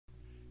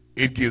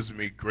It gives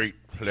me great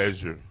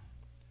pleasure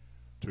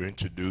to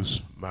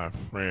introduce my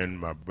friend,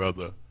 my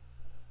brother.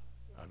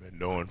 I've been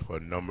knowing for a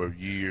number of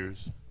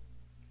years.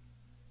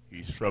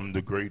 He's from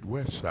the Great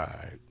West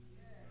Side,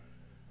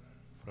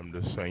 from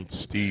the St.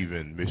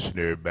 Stephen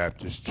Missionary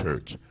Baptist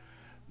Church.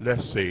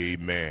 Let's say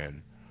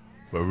amen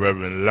for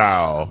Reverend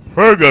Lyle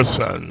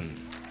Ferguson.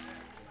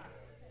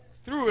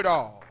 Through it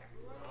all,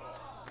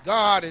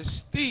 God is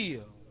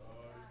still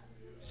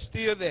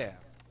there.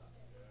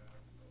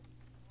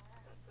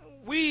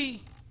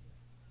 We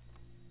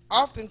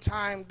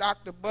oftentimes,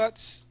 Dr.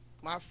 Butts,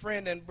 my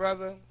friend and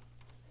brother,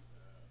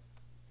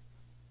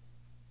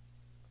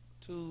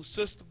 to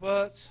Sister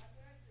Butts,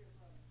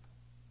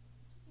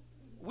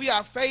 we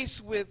are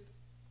faced with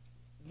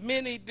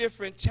many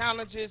different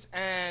challenges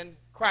and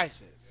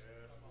crises.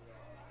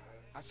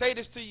 I say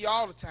this to you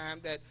all the time,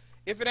 that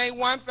if it ain't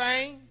one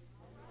thing,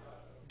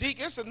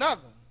 Deke, it's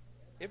another.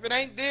 If it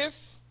ain't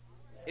this,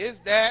 it's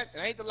that. It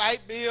ain't the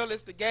light bill,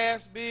 it's the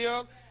gas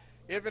bill.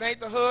 If it ain't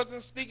the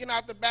husband sneaking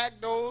out the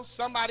back door,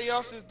 somebody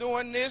else is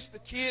doing this. The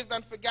kids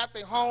done forgot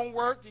their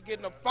homework. You're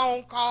getting a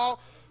phone call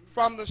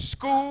from the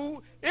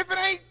school. If it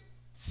ain't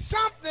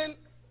something,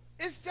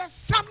 it's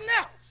just something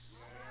else.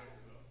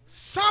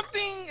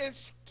 Something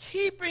is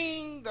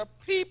keeping the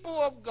people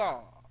of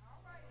God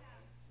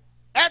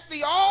at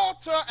the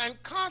altar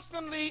and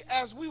constantly,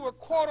 as we would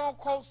quote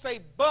unquote say,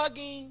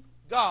 bugging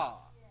God.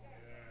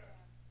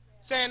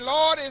 Saying,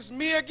 Lord, it's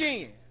me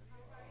again.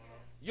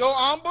 Your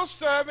humble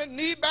servant,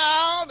 knee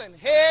bowed and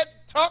head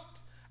tucked.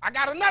 I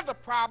got another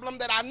problem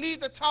that I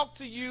need to talk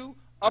to you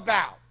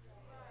about.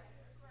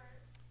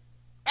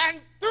 And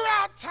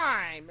throughout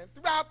time and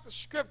throughout the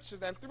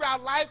scriptures and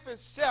throughout life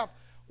itself,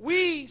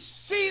 we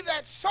see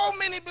that so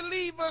many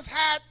believers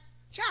had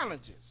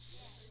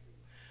challenges.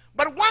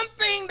 But one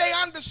thing they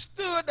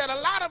understood that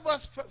a lot of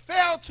us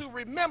failed to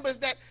remember is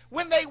that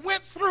when they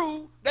went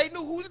through, they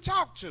knew who to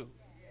talk to.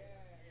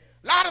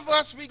 A lot of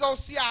us, we go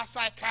see our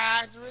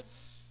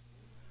psychiatrists.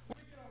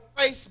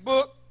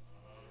 Facebook,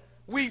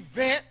 we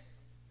vent.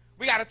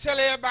 We got to tell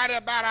everybody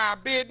about our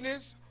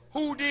business,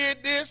 who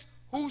did this,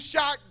 who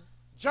shot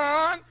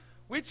John.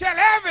 We tell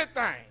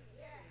everything.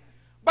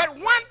 But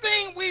one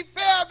thing we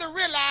fail to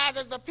realize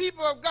as the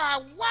people of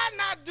God, why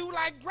not do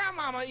like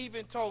Grandmama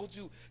even told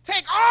you?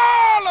 Take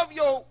all of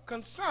your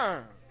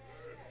concerns,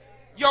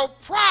 your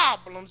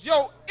problems,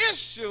 your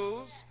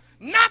issues,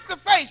 not the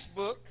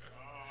Facebook,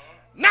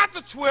 not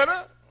the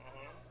Twitter,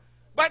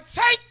 but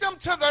take them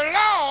to the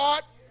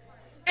Lord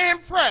in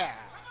prayer.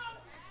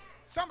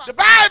 The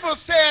Bible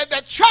said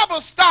that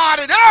trouble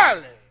started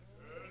early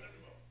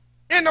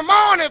in the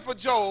morning for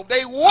Job.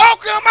 They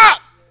woke him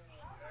up.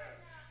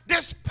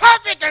 This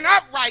perfect and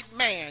upright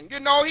man,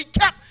 you know, he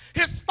kept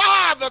his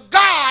father,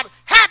 God,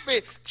 happy.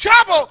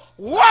 Trouble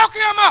woke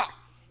him up,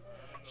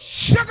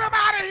 shook him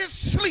out of his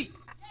sleep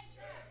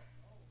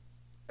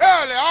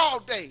early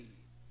all day.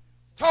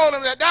 Told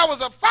him that there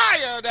was a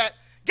fire that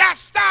got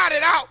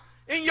started out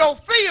in your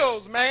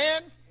fields,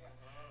 man.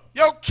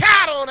 Your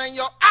cattle and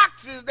your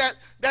oxen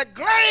that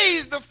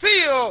grazed the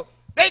field,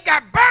 they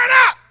got burned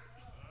up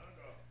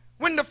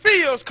when the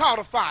fields caught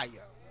a fire.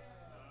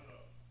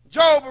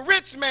 Job, a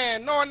rich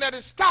man, knowing that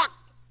his stock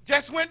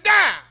just went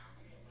down,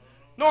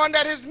 knowing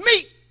that his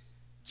meat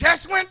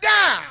just went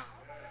down,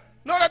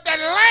 knowing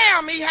that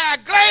lamb he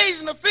had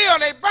grazed in the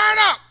field, they burned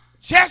up,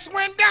 just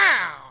went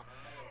down.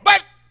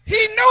 But he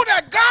knew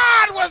that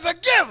God was a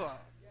giver.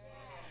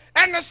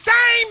 And the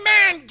same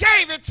man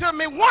gave it to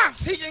me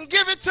once, he can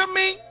give it to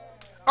me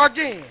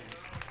again.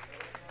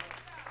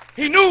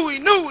 He knew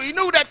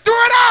that through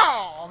it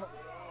all,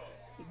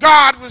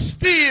 God was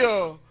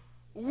still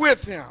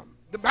with him.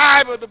 The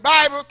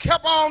Bible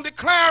kept on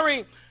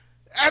declaring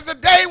as the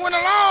day went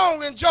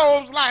along in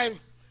Job's life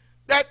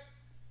that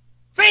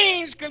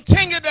things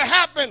continued to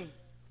happen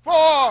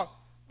for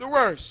the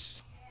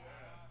worse.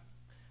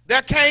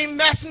 There came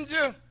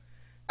messenger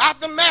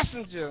after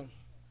messenger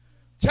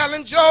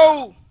telling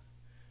Job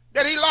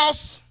that he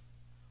lost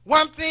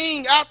one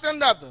thing after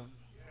another.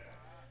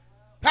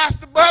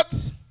 Pastor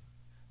Butts,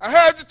 I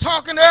heard you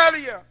talking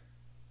earlier,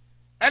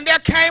 and there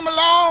came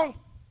along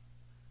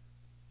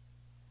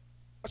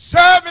a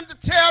servant to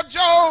tell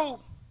Job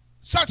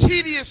such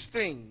hideous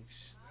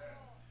things.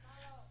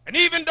 And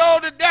even though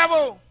the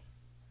devil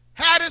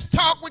had his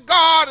talk with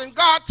God, and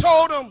God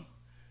told him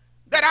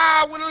that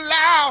I will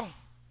allow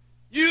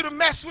you to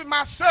mess with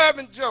my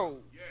servant Job.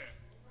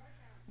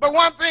 But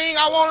one thing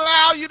I won't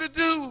allow you to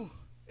do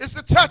is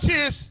to touch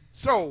his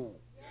soul.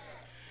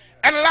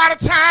 And a lot of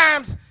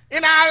times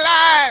in our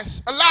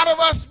lives, a lot of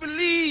us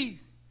believe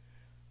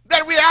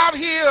that we're out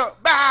here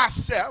by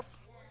ourselves.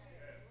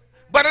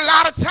 But a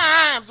lot of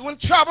times when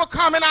trouble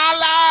comes in our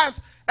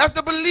lives, as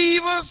the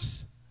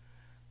believers,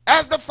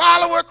 as the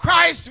follower of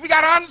Christ, we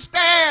got to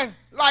understand,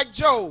 like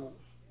Job,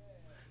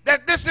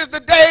 that this is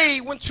the day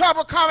when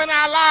trouble comes in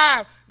our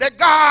lives, that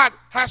God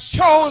has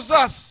chose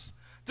us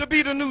to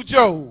be the new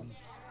Job.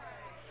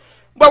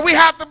 But we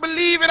have to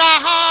believe in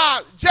our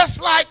heart, just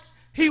like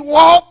he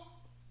walked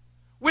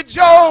with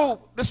Job,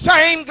 the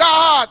same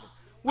God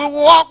will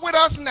walk with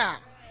us now.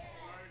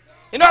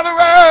 In other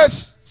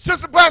words,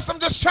 Sister Bless, I'm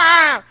just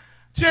trying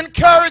to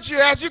encourage you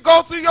as you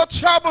go through your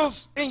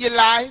troubles in your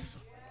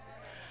life.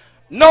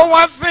 Know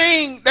one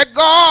thing, that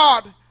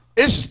God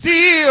is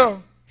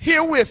still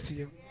here with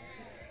you.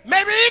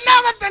 Maybe he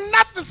never done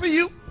nothing for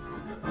you.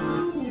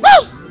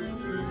 Woo!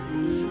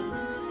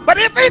 But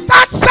if he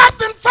done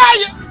something for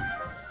you,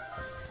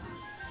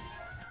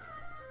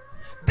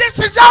 this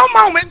is your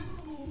moment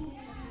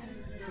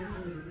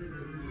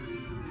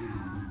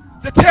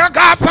to tell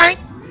God thank